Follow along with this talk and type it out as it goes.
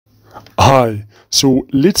Hi, so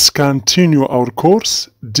let's continue our course.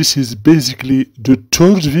 This is basically the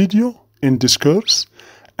third video in this course,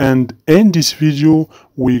 and in this video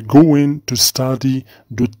we're going to study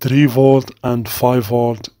the 3 volt and 5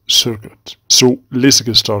 volt circuit. So let's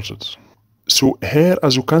get started. So here,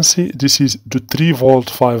 as you can see, this is the 3 volt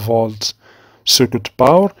 5 volt circuit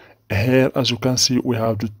power. Here, as you can see, we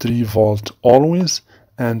have the 3 volt always,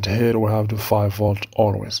 and here we have the 5 volt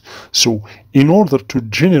always. So in order to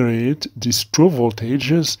generate these two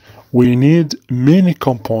voltages, we need many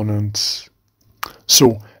components.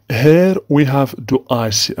 So here we have the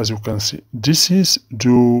IC, as you can see. This is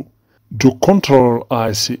the controller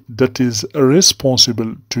IC that is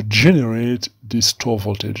responsible to generate these two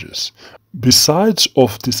voltages. Besides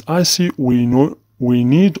of this IC, we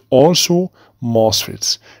need also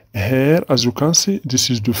MOSFETs. Here, as you can see, this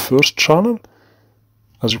is the first channel.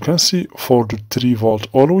 As you can see, for the 3 volt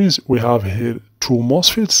always, we have here two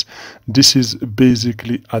MOSFETs. This is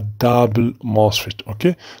basically a double MOSFET,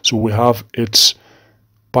 okay? So we have its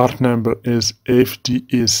part number is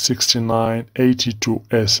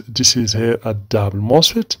FD6982S. This is here a double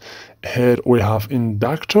MOSFET. Here we have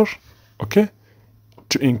inductor, okay,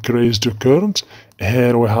 to increase the current.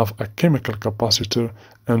 Here we have a chemical capacitor,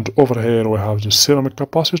 and over here we have the ceramic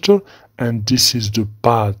capacitor, and this is the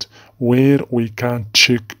pad where we can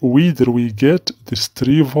check whether we get this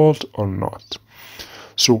 3 volt or not.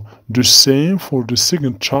 So the same for the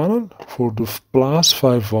second channel, for the plus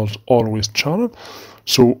 5 volt always channel.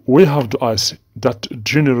 So we have the IC that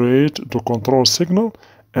generate the control signal,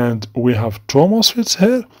 and we have two MOSFETs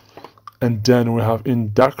here, and then we have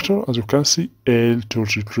inductor, as you can see,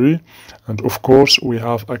 L33, and of course we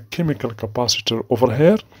have a chemical capacitor over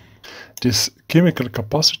here. This chemical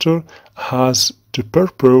capacitor has the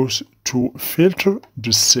purpose to filter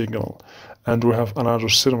the signal, and we have another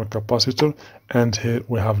ceramic capacitor, and here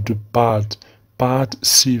we have the pad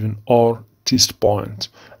 7 or test point,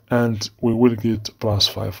 and we will get plus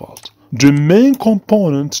 5 volt. The main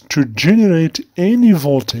component to generate any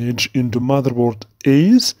voltage in the motherboard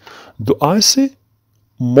is the IC,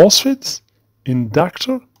 MOSFETs,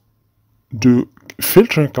 inductor, the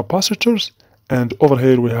filtering capacitors, and over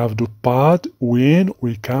here we have the pad when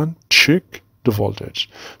we can check the voltage.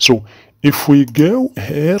 So if we go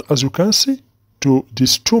here, as you can see, to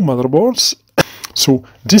these two motherboards, so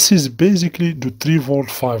this is basically the 3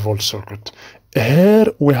 volt 5 volt circuit.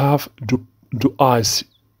 Here we have the IC,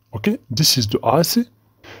 okay, this is the IC.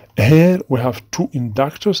 Here we have two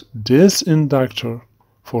inductors, this inductor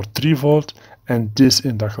for 3 volt and this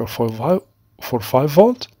inductor for 5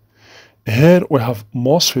 volt. Here we have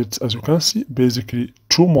MOSFETs, as you can see, basically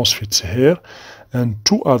two MOSFETs here and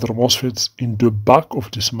two other MOSFETs in the back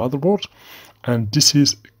of this motherboard. And this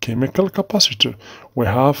is chemical capacitor. We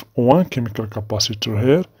have one chemical capacitor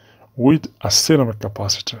here with a ceramic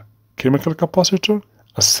capacitor. Chemical capacitor,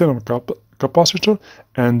 a ceramic capacitor,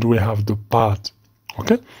 and we have the pad,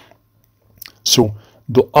 okay? So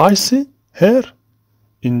the IC here,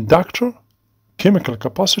 inductor, chemical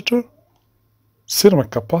capacitor, ceramic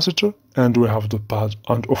capacitor, and we have the pad,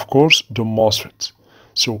 and of course the MOSFET.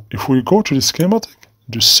 So if we go to the schematic,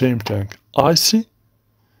 the same thing. IC,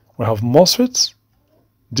 we have MOSFETs,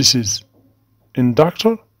 this is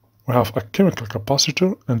inductor, we have a chemical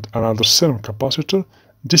capacitor and another ceramic capacitor.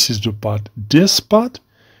 This is the pad. This pad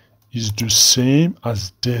is the same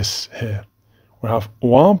as this here. We have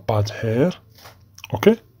one pad here,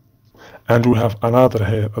 okay, and we have another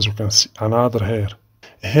here, as you can see, another here.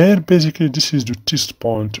 Here, basically, this is the test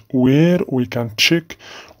point where we can check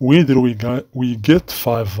whether we get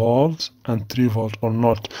 5 volts and 3 volt or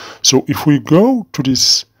not. So if we go to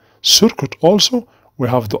this circuit also, we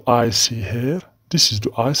have the IC here. This is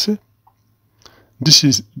the IC. This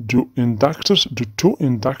is the inductors, the two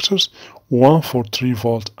inductors, one for 3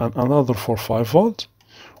 volt and another for 5 volt.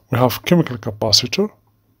 We have chemical capacitor,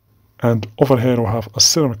 and over here we have a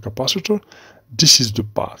ceramic capacitor. This is the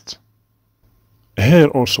pad. Here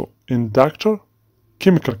also inductor,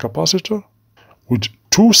 chemical capacitor with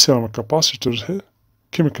two ceramic capacitors here,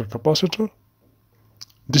 chemical capacitor.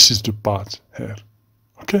 This is the pad here,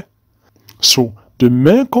 okay? So the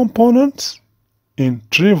main components in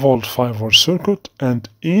 3 volt 5 volt circuit and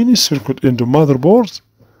any circuit in the motherboard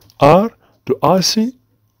are the IC,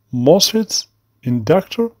 MOSFETs,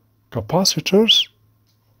 inductor, capacitors,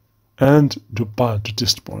 and the pad, the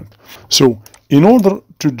test point. So in order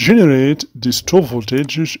to generate these two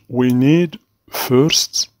voltages, we need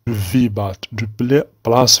first the VBAT, the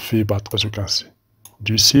plus VBAT, as you can see.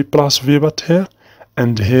 Do you see plus VBAT here?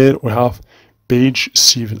 And here we have page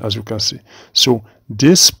 7, as you can see. So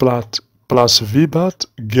this plus VBAT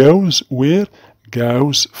goes where?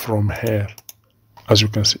 goes from here. As you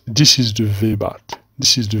can see, this is the VBAT.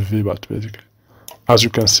 This is the VBAT basically. As you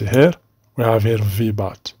can see here, we have here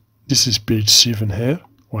VBAT. This is page 7 here.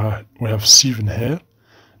 We have 7 here.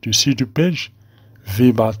 Do you see the page?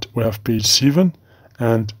 VBAT, we have page 7.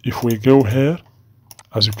 And if we go here,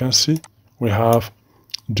 as you can see, we have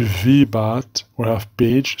the VBAT, we have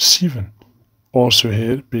page 7. Also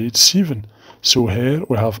here, page 7. So here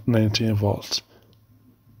we have 19 volts.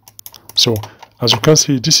 So as you can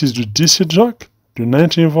see, this is the DC jack. The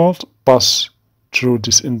 19 volt pass through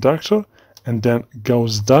this inductor and then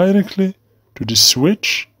goes directly to the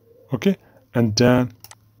switch, okay, and then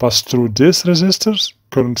pass through these resistors,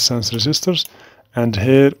 current sense resistors, and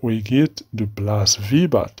here we get the plus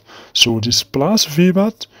VBAT. So this plus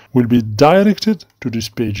VBAT will be directed to these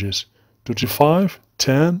pages 35,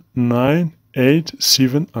 10, 9, 8,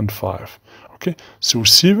 7, and 5. Okay, so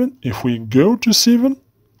 7, if we go to 7,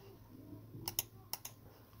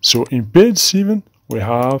 so in page 7, we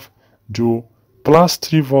have the plus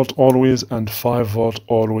 3 volt always and 5 volt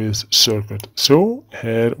always circuit. So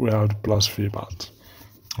here we have the plus VBAT.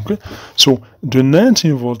 Okay, so the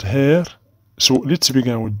 19 volt here, so let's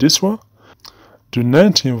begin with this one. The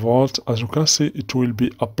 19 volt, as you can see, it will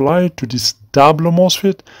be applied to this double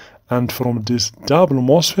MOSFET, and from this double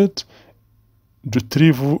MOSFET, the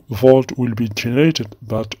 3 volt will be generated.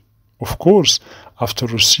 But of course, after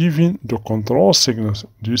receiving the control signals,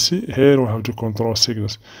 do you see here we have the control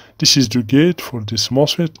signals? This is the gate for this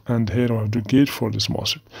MOSFET, and here we have the gate for this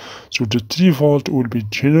MOSFET. So the 3 volt will be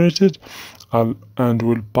generated and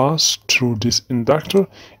will pass through this inductor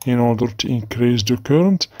in order to increase the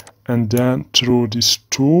current, and then through these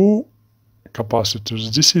 2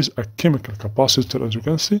 capacitors. This is a chemical capacitor, as you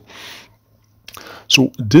can see.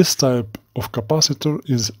 So this type of capacitor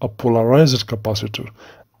is a polarized capacitor,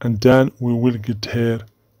 and then we will get here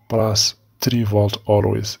plus 3 volt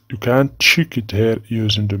always. You can check it here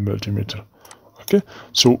using the multimeter. Okay,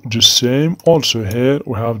 so the same also here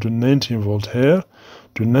we have the 19 volt here.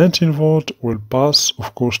 The 19 volt will pass,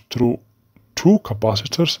 of course, through 2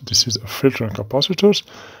 capacitors. This is a filtering capacitors,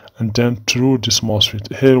 and then through this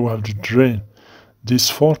MOSFET. Here we have the drain. These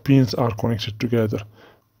 4 pins are connected together.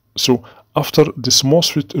 So after this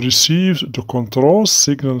MOSFET receives the control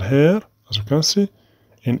signal here, as you can see,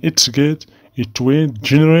 in its gate, it will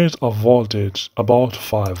generate a voltage about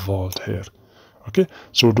 5 volt here. Okay,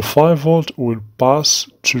 so the 5 volt will pass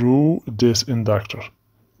through this inductor.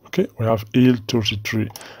 Okay, we have L33,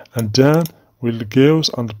 and then will go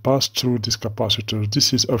and pass through this capacitor.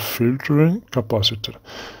 This is a filtering capacitor.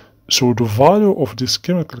 So the value of this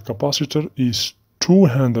chemical capacitor is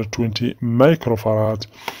 220 microfarad,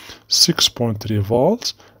 6.3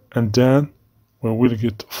 volts, and then we will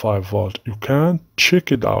get 5 volt. You can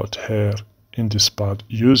check it out here in this pad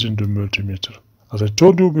using the multimeter. As I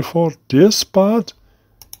told you before, this pad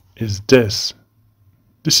is this.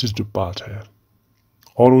 This is the pad here.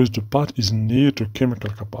 Always the pad is near the chemical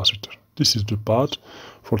capacitor. This is the pad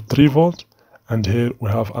for 3 volt, and here we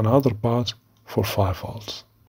have another pad for 5 volts.